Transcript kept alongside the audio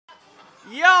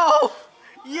Yo!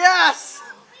 Yes!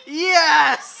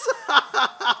 Yes!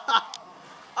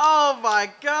 Oh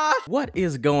my god! What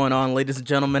is going on, ladies and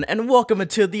gentlemen, and welcome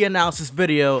to the analysis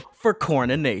video for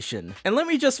Coronation. And let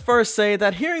me just first say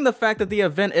that hearing the fact that the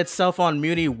event itself on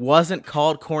Muni wasn't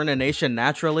called Coronation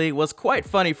naturally was quite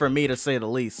funny for me, to say the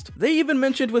least. They even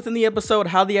mentioned within the episode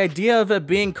how the idea of it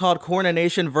being called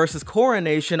Coronation versus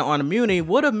Coronation on Muni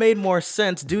would have made more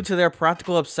sense due to their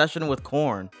practical obsession with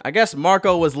corn. I guess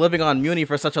Marco was living on Muni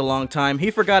for such a long time, he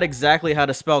forgot exactly how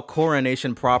to spell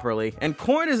Coronation properly, and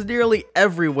corn is nearly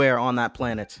everywhere on that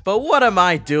planet. But what am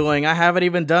I doing? I haven't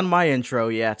even done my intro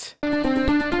yet.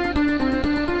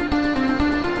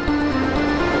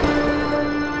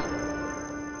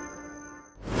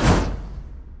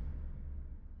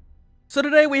 So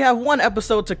today we have one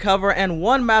episode to cover, and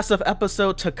one massive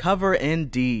episode to cover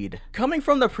indeed. Coming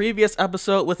from the previous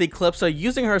episode with Eclipsa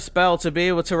using her spell to be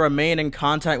able to remain in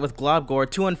contact with Globgor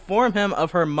to inform him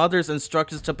of her mother's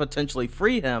instructions to potentially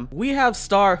free him, we have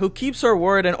Star, who keeps her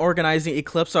word in organizing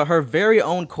Eclipsa her very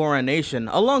own coronation,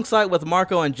 alongside with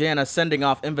Marco and Jana sending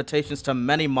off invitations to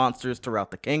many monsters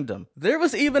throughout the kingdom. There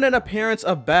was even an appearance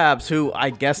of Babs, who I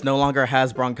guess no longer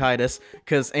has bronchitis,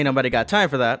 cause ain't nobody got time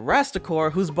for that,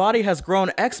 Rastakor, whose body has grown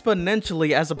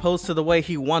exponentially as opposed to the way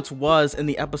he once was in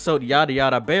the episode Yada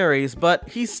Yada Berries, but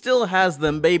he still has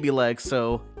them baby legs,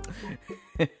 so...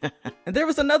 And there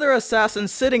was another assassin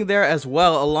sitting there as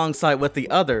well alongside with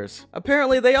the others.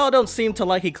 Apparently they all don't seem to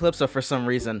like Eclipsa for some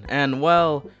reason, and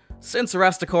well... since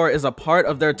Rastakor is a part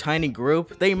of their tiny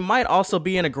group, they might also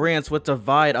be in agreement with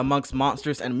divide amongst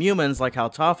monsters and humans like how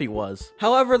Toffee was.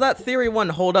 However, that theory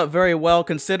wouldn't hold up very well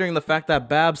considering the fact that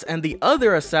Babs and the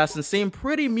other assassins seem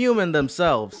pretty human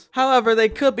themselves. However, they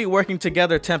could be working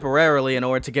together temporarily in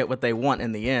order to get what they want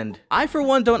in the end. I for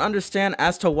one don't understand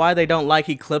as to why they don't like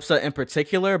Eclipsa in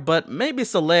particular, but maybe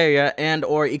Celeria and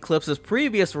or Eclipsa's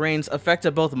previous reigns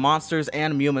affected both monsters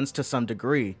and humans to some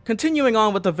degree. Continuing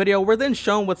on with the video, we're then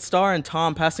shown with Star and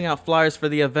Tom passing out flyers for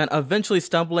the event, eventually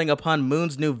stumbling upon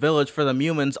Moon's new village for the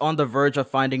humans on the verge of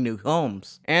finding new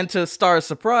homes. And to Star's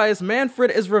surprise,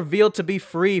 Manfred is revealed to be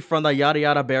free from the Yada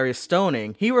Yada Berry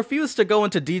stoning. He refused to go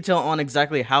into detail on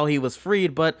exactly how he was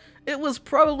freed, but it was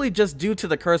probably just due to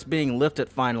the curse being lifted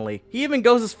finally. He even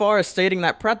goes as far as stating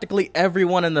that practically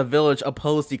everyone in the village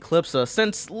opposed Eclipsa,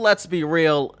 since, let's be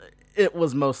real, it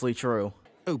was mostly true.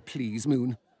 Oh please,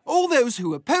 Moon. All those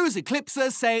who oppose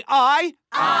Eclipsa say aye.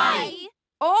 Aye.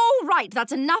 All right,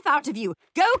 that's enough out of you.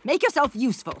 Go, make yourself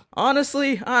useful.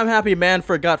 Honestly, I'm happy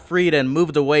Manfred got freed and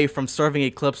moved away from serving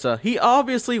Eclipsa. He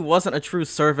obviously wasn't a true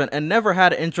servant and never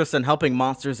had interest in helping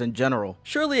monsters in general.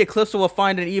 Surely Eclipsa will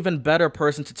find an even better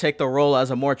person to take the role as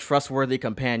a more trustworthy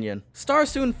companion. Star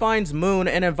soon finds Moon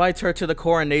and invites her to the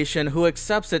coronation, who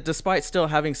accepts it despite still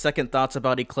having second thoughts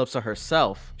about Eclipsa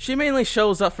herself. She mainly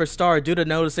shows up for Star due to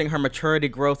noticing her maturity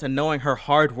growth and knowing her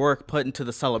hard work put into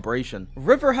the celebration.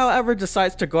 River, however,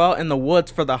 decides to go out in the woods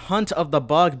for the hunt of the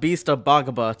bog beast of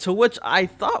Bogaba, to which I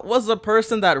thought was a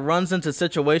person that runs into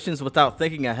situations without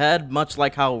thinking ahead, much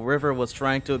like how River was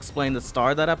trying to explain to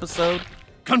Star that episode.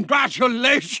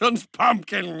 Congratulations,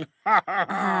 Pumpkin! What?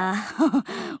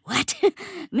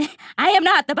 I am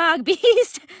not the bog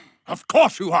beast. Of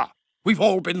course you are. We've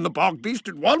all been the bog beast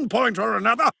at one point or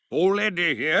another. Old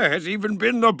Eddie here has even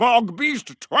been the bog beast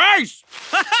twice.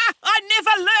 I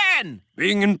never learn!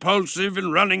 Being impulsive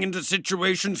and running into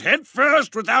situations head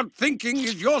first without thinking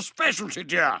is your specialty,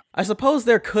 dear. I suppose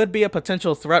there could be a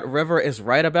potential threat River is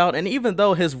right about, and even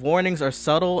though his warnings are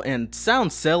subtle and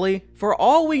sound silly, for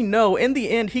all we know, in the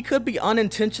end he could be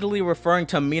unintentionally referring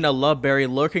to Mina Loveberry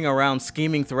lurking around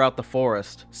scheming throughout the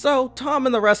forest. So, Tom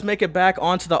and the rest make it back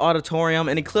onto the auditorium,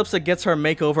 and Eclipsa gets her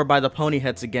makeover by the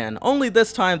Ponyheads again, only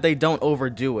this time they don't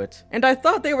overdo it. And I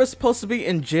thought they were supposed to be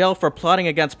in jail for plotting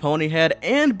against Ponyhead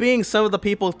and being some of the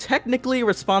people technically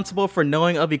responsible for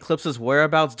knowing of Eclipsa's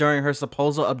whereabouts during her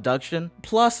supposed abduction.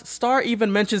 Plus, Star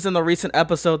even mentions in the recent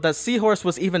episode that Seahorse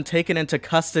was even taken into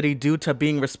custody due to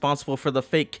being responsible for the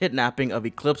fake kidnapping of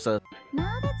Eclipsa.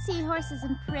 Now that Seahorse is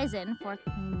in prison for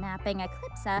kidnapping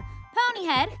Eclipsa,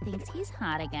 Ponyhead thinks he's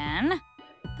hot again.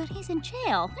 But he's in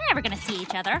jail. They're never gonna see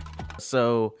each other.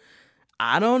 So,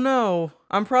 I don't know.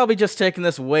 I'm probably just taking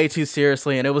this way too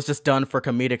seriously and it was just done for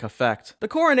comedic effect. The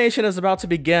coronation is about to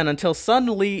begin until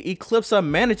suddenly Eclipsa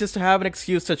manages to have an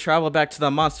excuse to travel back to the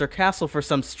monster castle for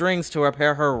some strings to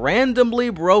repair her randomly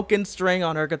broken string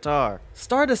on her guitar.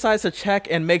 Star decides to check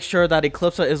and make sure that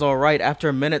Eclipsa is alright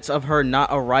after minutes of her not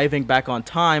arriving back on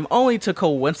time, only to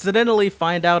coincidentally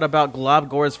find out about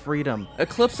Globgor's freedom.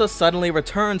 Eclipsa suddenly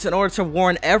returns in order to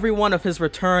warn everyone of his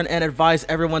return and advise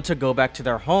everyone to go back to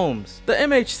their homes. The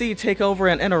MHC take over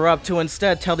and interrupt to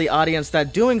instead tell the audience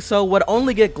that doing so would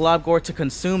only get Globgor to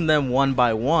consume them one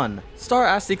by one. Star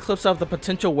asks Eclipsa of the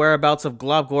potential whereabouts of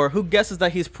Globgor, who guesses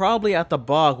that he's probably at the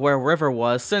bog where River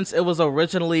was, since it was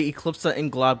originally Eclipsa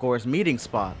and Globgor's meeting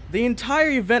spot. The entire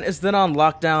event is then on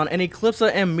lockdown, and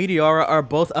Eclipsa and Meteora are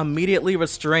both immediately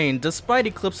restrained, despite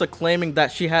Eclipsa claiming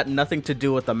that she had nothing to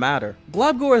do with the matter.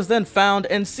 Globgor is then found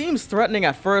and seems threatening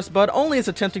at first, but only is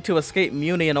attempting to escape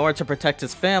Muni in order to protect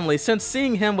his family, since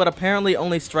seeing him would apparently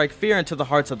only strike fear into the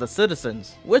hearts of the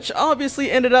citizens. Which obviously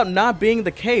ended up not being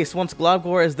the case once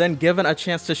Globgor is then given a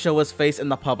chance to show his face in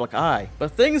the public eye.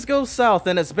 But things go south,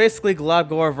 and it's basically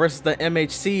Globgor versus the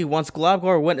MHC once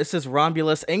Globgor witnesses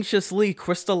Romulus anxiously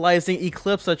crystallizing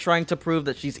Eclipsa, trying to prove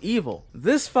that she's evil.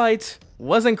 This fight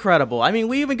was incredible. I mean,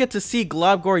 we even get to see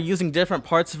Globgor using different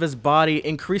parts of his body,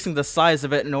 increasing the size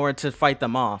of it in order to fight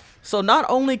them off. So not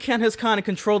only can his kind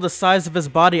control the size of his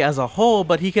body as a whole,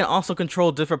 but he can also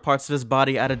control different parts of his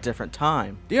body at a different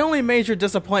time. The only major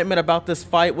disappointment about this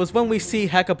fight was when we see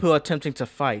Hekapu attempting to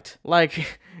fight.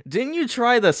 Like, didn't you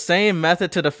try the same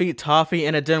method to defeat Toffee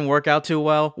and it didn't work out too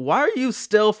well? Why are you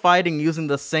still fighting using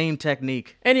the same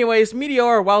technique? Anyways,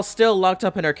 Meteora, while still locked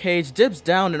up in her cage, dips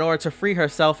down in order to free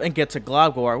herself and get to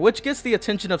Globgor, which gets the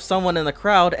attention of someone in the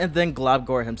crowd and then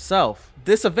Globgor himself.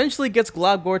 This eventually gets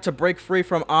Globgor to break free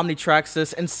from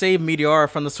Omnitraxis and save Meteora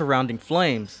from the surrounding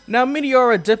flames. Now,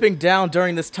 Meteora dipping down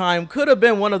during this time could have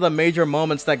been one of the major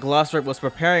moments that Glosric was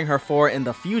preparing her for in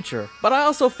the future, but I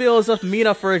also feel as if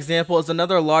Mina, for example, is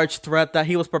another large threat that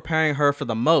he was preparing her for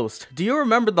the most. Do you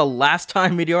remember the last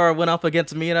time Meteora went up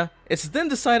against Mina? It's then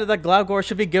decided that Globgor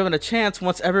should be given a chance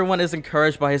once everyone is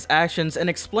encouraged by his actions and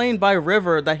explained by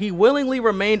River that he willingly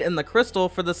remained in the crystal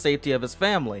for the safety of his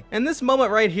family. And this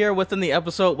moment right here within the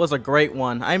episode was a great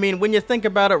one. I mean, when you think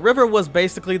about it, River was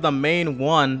basically the main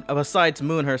one, besides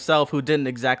Moon herself, who didn't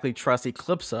exactly trust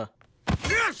Eclipsa.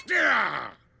 Yes,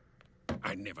 dear!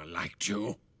 I never liked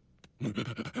you. He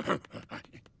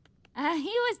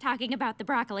was talking about the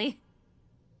broccoli.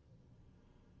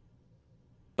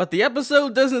 But the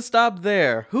episode doesn't stop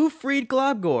there. Who freed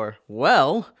Globgor?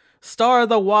 Well, Star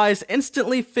the Wise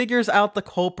instantly figures out the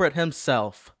culprit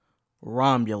himself.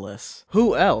 Romulus.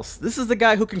 Who else? This is the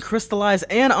guy who can crystallize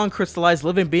and uncrystallize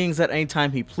living beings at any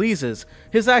time he pleases.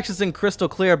 His actions in Crystal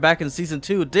Clear back in Season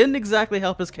 2 didn't exactly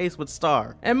help his case with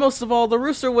Star. And most of all, the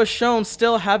rooster was shown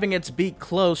still having its beak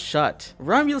closed shut.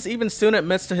 Romulus even soon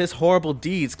admits to his horrible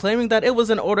deeds, claiming that it was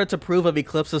in order to prove of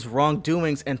Eclipsa's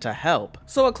wrongdoings and to help.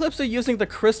 So Eclipsa using the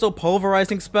crystal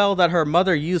pulverizing spell that her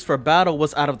mother used for battle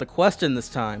was out of the question this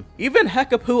time. Even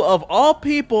Hekapu of all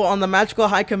people on the Magical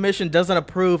High Commission doesn't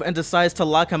approve and decides to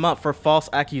lock him up for false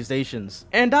accusations.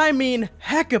 And I mean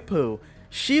Hekapu.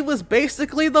 She was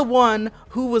basically the one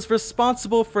who was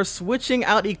responsible for switching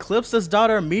out Eclipsa's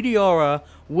daughter Meteora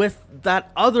with that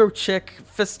other chick,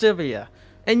 Festivia.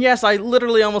 And yes, I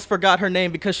literally almost forgot her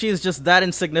name because she is just that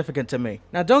insignificant to me.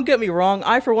 Now don't get me wrong,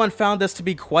 I for one found this to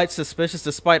be quite suspicious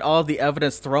despite all of the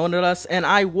evidence thrown at us, and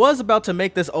I was about to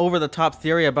make this over-the-top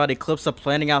theory about Eclipsa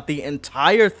planning out the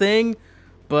entire thing.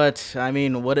 But, I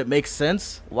mean, would it make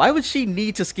sense? Why would she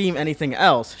need to scheme anything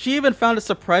else? She even found it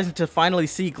surprising to finally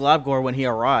see Globgor when he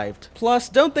arrived. Plus,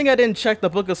 don't think I didn't check the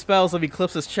Book of Spells of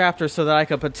Eclipsa's chapter so that I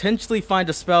could potentially find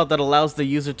a spell that allows the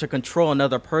user to control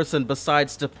another person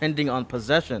besides depending on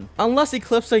possession. Unless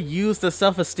Eclipsa used the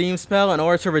self-esteem spell in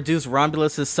order to reduce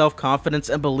Romulus' self-confidence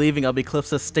and believing of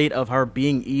Eclipsa's state of her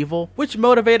being evil, which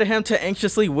motivated him to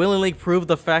anxiously willingly prove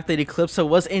the fact that Eclipsa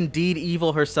was indeed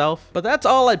evil herself. But that's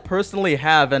all I personally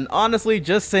have, and honestly,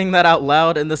 just saying that out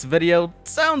loud in this video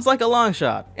sounds like a long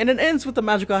shot. And it ends with the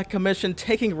Magical High Commission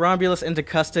taking Romulus into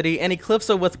custody and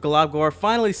Eclipsa with Globgor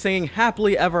finally singing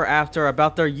happily ever after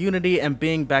about their unity and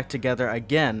being back together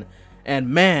again. And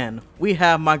man, we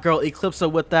have my girl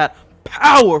Eclipsa with that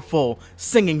powerful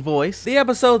singing voice. The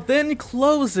episode then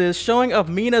closes showing of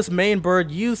Mina's main bird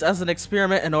used as an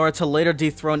experiment in order to later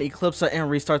dethrone Eclipsa and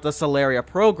restart the Solaria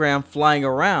program flying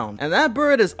around. And that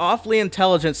bird is awfully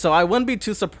intelligent, so I wouldn't be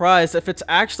too surprised if it's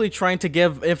actually trying to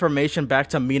give information back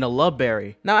to Mina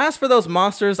Loveberry. Now as for those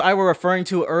monsters I were referring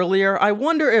to earlier, I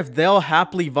wonder if they'll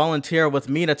happily volunteer with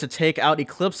Mina to take out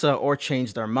Eclipsa or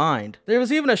change their mind. There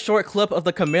was even a short clip of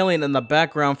the chameleon in the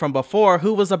background from before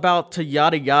who was about to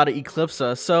yada yada Eclipsa,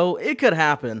 so it could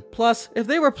happen. Plus, if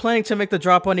they were planning to make the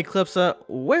drop on Eclipsa,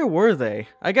 where were they?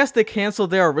 I guess they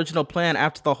canceled their original plan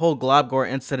after the whole Globgor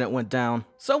incident went down.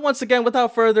 So once again,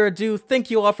 without further ado, thank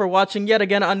you all for watching yet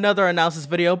again another analysis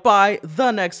video by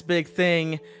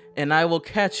TheNextBigThing, and I will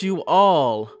catch you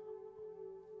all.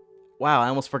 Wow, I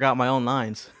almost forgot my own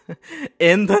lines.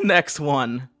 In the next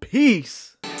one.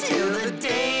 Peace! Till the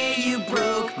day you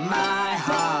broke my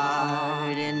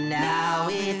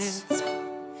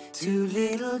Too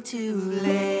little, too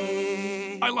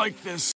late. I like this.